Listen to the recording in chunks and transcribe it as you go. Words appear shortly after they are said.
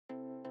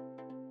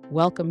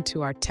Welcome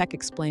to our Tech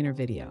Explainer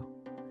video.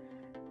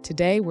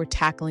 Today, we're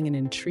tackling an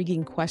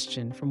intriguing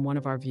question from one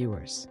of our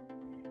viewers.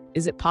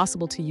 Is it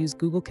possible to use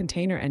Google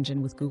Container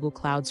Engine with Google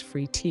Cloud's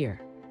free tier?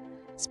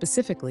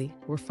 Specifically,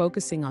 we're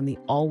focusing on the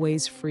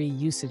always free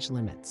usage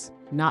limits,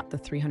 not the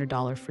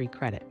 $300 free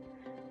credit.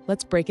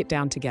 Let's break it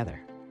down together.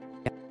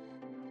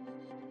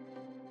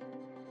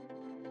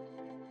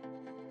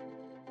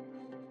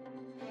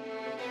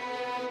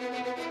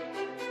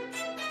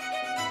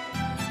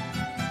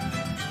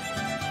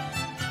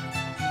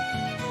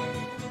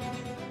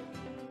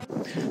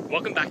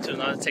 Welcome back to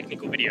another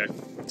technical video.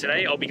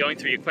 Today I'll be going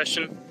through your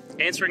question,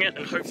 answering it,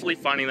 and hopefully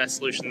finding that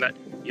solution that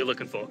you're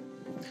looking for.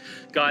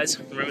 Guys,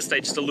 remember, stay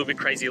just a little bit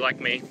crazy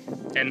like me,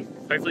 and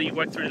hopefully you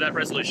work through that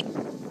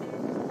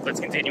resolution. Let's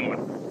continue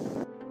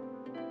on.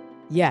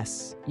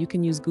 Yes, you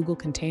can use Google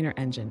Container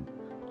Engine,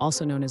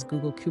 also known as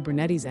Google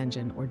Kubernetes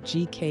Engine or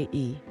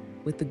GKE,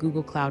 with the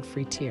Google Cloud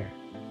free tier.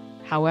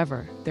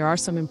 However, there are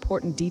some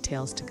important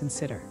details to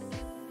consider.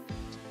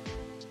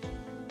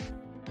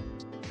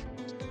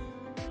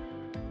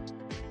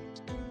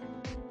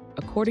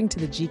 According to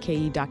the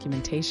GKE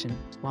documentation,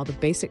 while the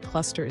basic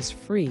cluster is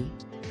free,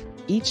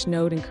 each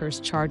node incurs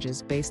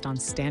charges based on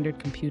standard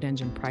compute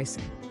engine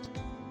pricing.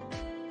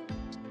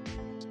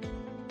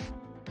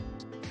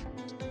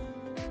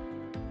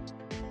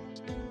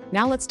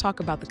 Now let's talk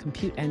about the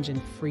compute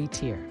engine free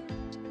tier.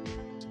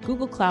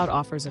 Google Cloud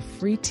offers a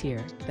free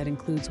tier that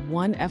includes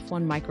one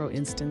F1 micro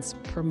instance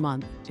per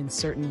month in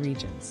certain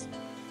regions.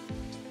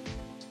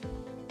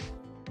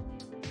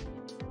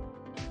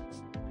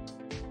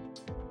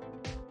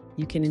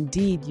 You can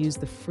indeed use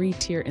the free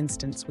tier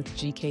instance with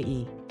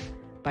GKE.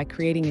 By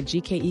creating a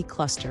GKE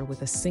cluster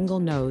with a single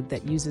node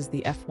that uses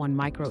the F1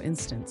 micro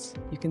instance,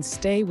 you can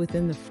stay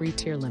within the free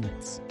tier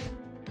limits.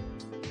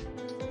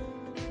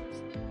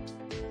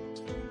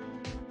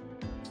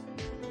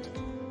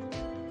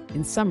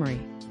 In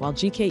summary, while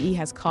GKE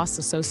has costs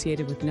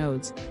associated with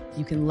nodes,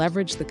 you can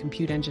leverage the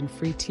Compute Engine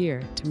free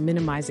tier to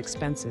minimize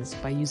expenses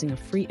by using a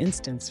free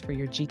instance for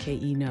your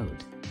GKE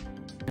node.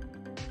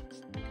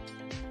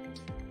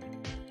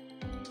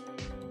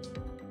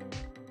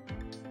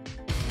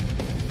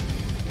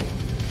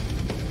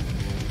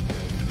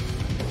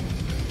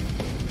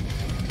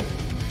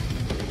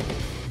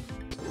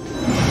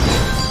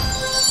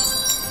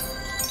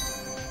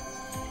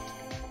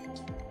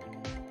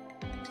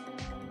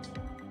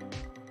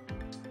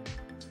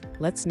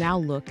 Let's now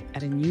look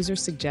at a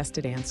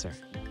user-suggested answer.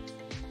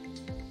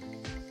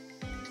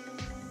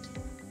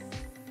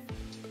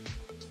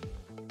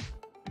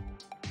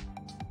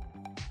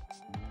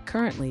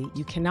 Currently,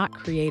 you cannot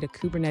create a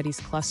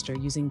Kubernetes cluster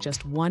using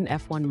just one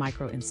F1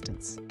 micro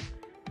instance.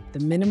 The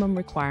minimum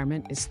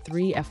requirement is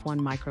 3 F1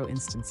 micro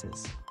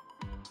instances.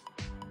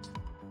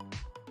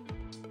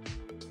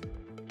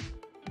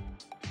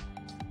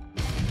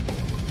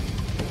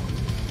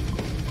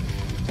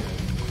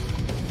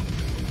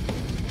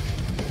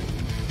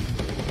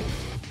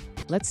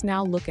 Let's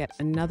now look at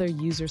another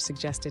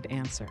user-suggested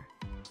answer.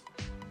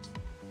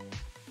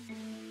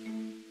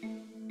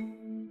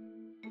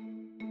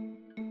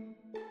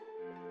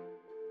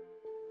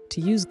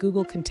 To use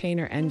Google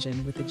Container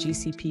Engine with the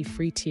GCP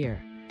free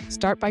tier,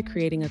 start by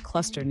creating a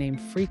cluster named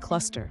Free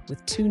Cluster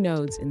with 2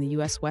 nodes in the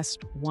US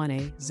West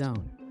 1A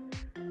zone.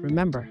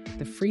 Remember,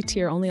 the free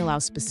tier only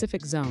allows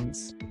specific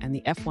zones and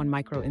the F1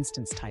 micro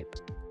instance type.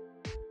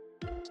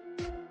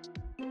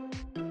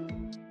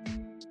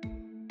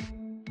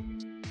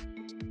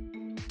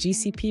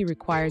 GCP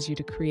requires you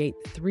to create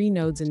 3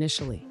 nodes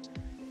initially,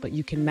 but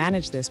you can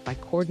manage this by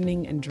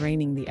cordoning and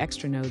draining the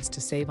extra nodes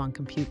to save on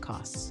compute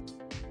costs.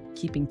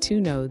 Keeping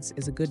 2 nodes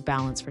is a good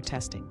balance for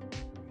testing.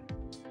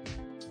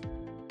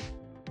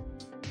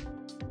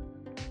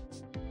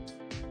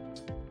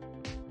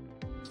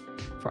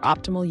 For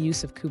optimal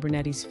use of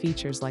Kubernetes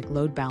features like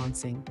load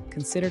balancing,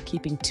 consider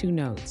keeping 2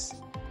 nodes.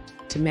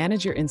 To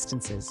manage your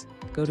instances,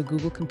 go to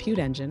Google Compute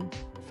Engine,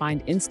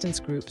 find instance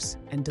groups,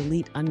 and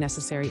delete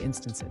unnecessary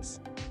instances.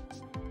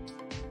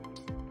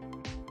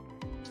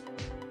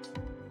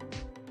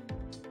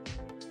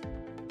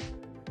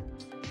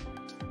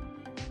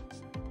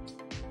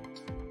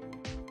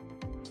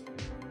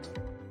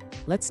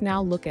 Let's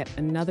now look at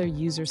another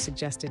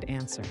user-suggested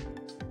answer.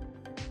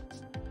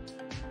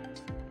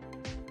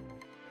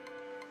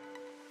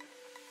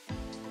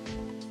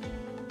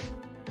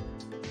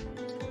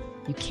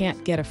 You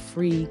can't get a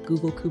free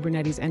Google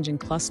Kubernetes Engine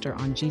cluster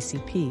on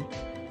GCP,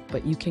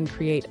 but you can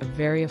create a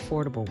very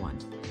affordable one.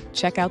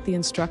 Check out the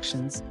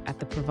instructions at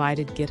the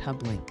provided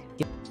GitHub link.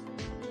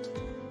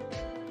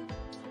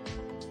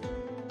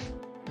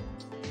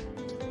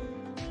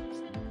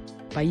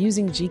 By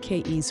using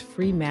GKE's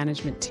free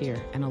management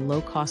tier and a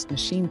low-cost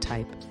machine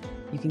type,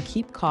 you can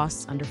keep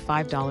costs under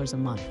 $5 a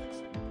month.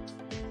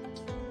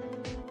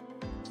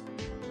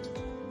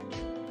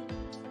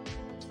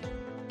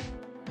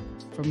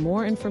 For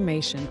more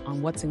information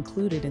on what's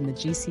included in the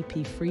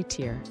GCP free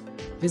tier,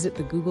 visit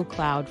the Google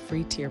Cloud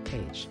free tier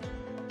page.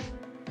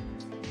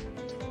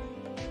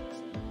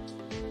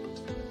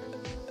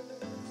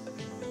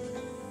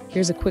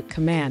 Here's a quick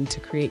command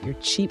to create your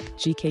cheap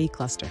GKE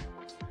cluster.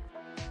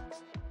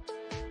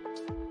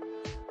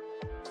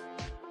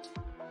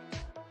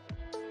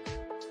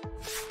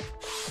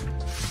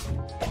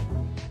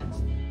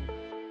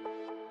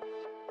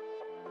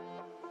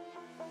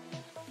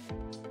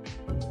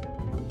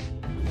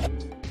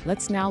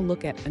 Let's now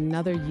look at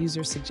another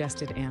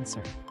user-suggested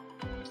answer.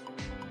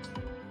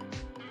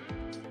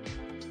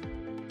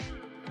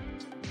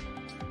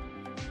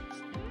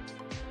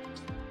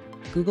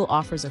 Google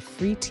offers a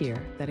free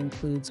tier that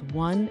includes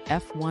one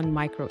F1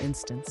 micro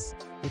instance,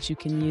 which you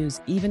can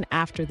use even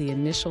after the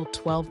initial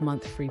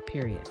 12-month free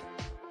period.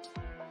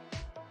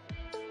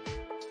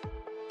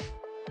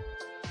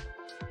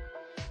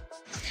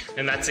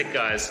 And that's it,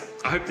 guys.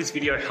 I hope this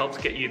video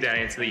helped get you that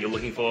answer that you're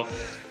looking for.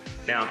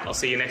 Now, I'll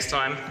see you next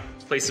time.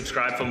 Please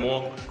subscribe for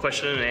more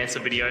question and answer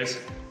videos.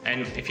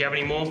 And if you have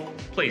any more,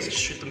 please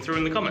shoot them through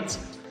in the comments.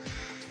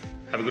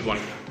 Have a good one.